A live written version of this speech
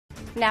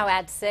Now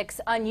at 6,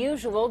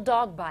 unusual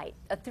dog bite.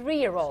 A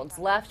 3-year-old's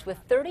left with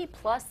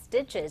 30-plus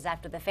stitches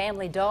after the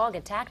family dog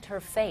attacked her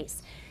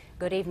face.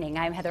 Good evening,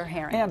 I'm Heather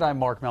Herring. And I'm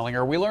Mark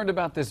Mellinger. We learned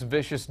about this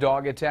vicious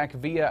dog attack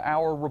via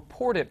our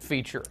Report It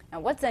feature.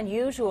 Now, what's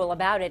unusual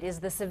about it is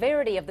the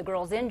severity of the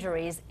girl's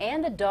injuries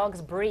and the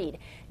dog's breed.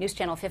 News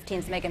Channel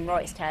 15's Megan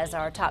Royst has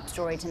our top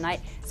story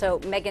tonight.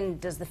 So, Megan,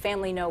 does the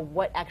family know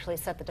what actually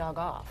set the dog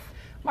off?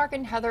 Mark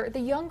and Heather, the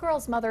young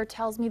girl's mother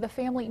tells me the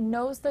family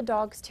knows the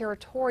dog's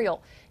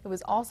territorial. It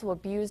was also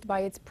abused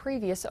by its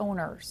previous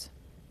owners.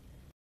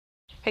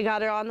 I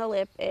got her on the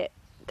lip. It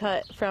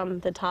cut from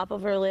the top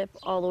of her lip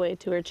all the way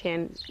to her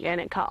chin, and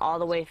it cut all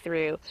the way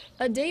through.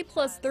 A day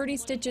plus 30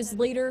 stitches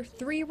later,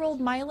 3-year-old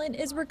Mylan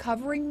is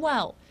recovering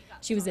well.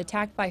 She was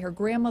attacked by her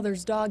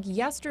grandmother's dog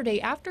yesterday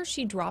after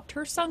she dropped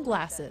her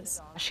sunglasses.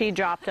 She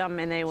dropped them,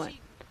 and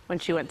when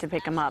she went to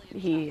pick him up,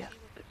 he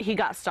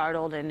got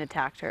startled and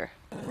attacked her.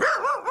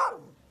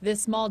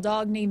 This small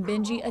dog named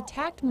Benji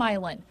attacked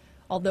Mylan.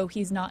 Although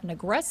he's not an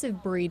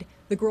aggressive breed,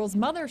 the girl's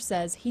mother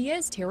says he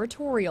is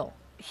territorial.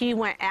 He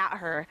went at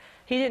her.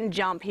 He didn't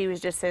jump. He was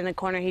just in the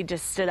corner. He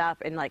just stood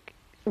up and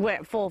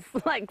went full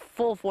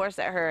force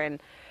at her and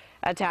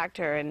attacked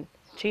her. And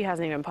she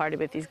hasn't even parted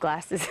with these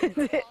glasses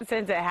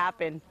since it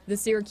happened. The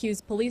Syracuse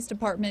Police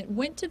Department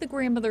went to the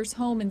grandmother's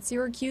home in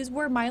Syracuse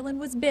where Mylan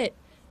was bit.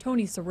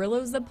 Tony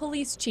Cirillo's the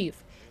police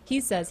chief. He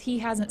says he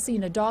hasn't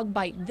seen a dog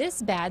bite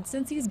this bad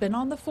since he's been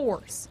on the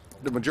force.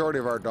 The majority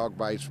of our dog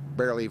bites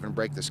barely even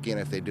break the skin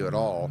if they do at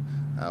all.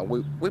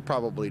 We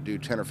probably do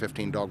 10 or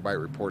 15 dog bite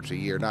reports a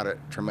year, not a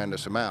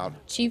tremendous amount.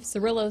 Chief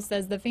Cirillo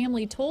says the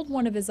family told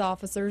one of his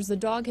officers the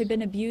dog had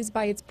been abused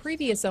by its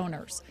previous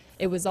owners.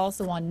 It was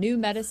also on new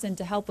medicine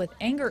to help with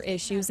anger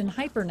issues and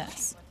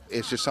hyperness.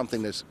 It's just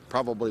something that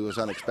probably was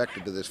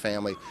unexpected to this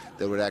family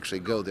that would actually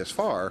go this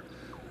far.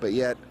 But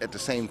yet, at the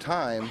same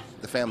time,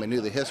 the family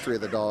knew the history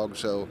of the dog,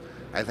 so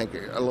I think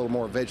a little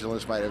more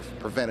vigilance might have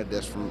prevented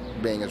this from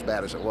being as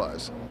bad as it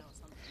was.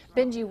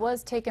 Benji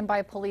was taken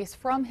by police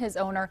from his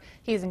owner.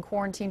 He's in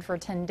quarantine for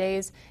 10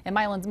 days. And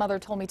Mylan's mother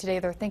told me today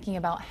they're thinking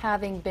about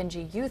having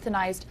Benji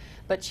euthanized.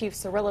 But Chief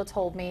Cirillo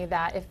told me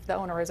that if the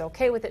owner is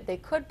okay with it, they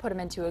could put him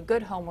into a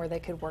good home where they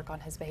could work on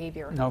his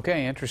behavior.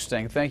 Okay,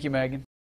 interesting. Thank you, Megan.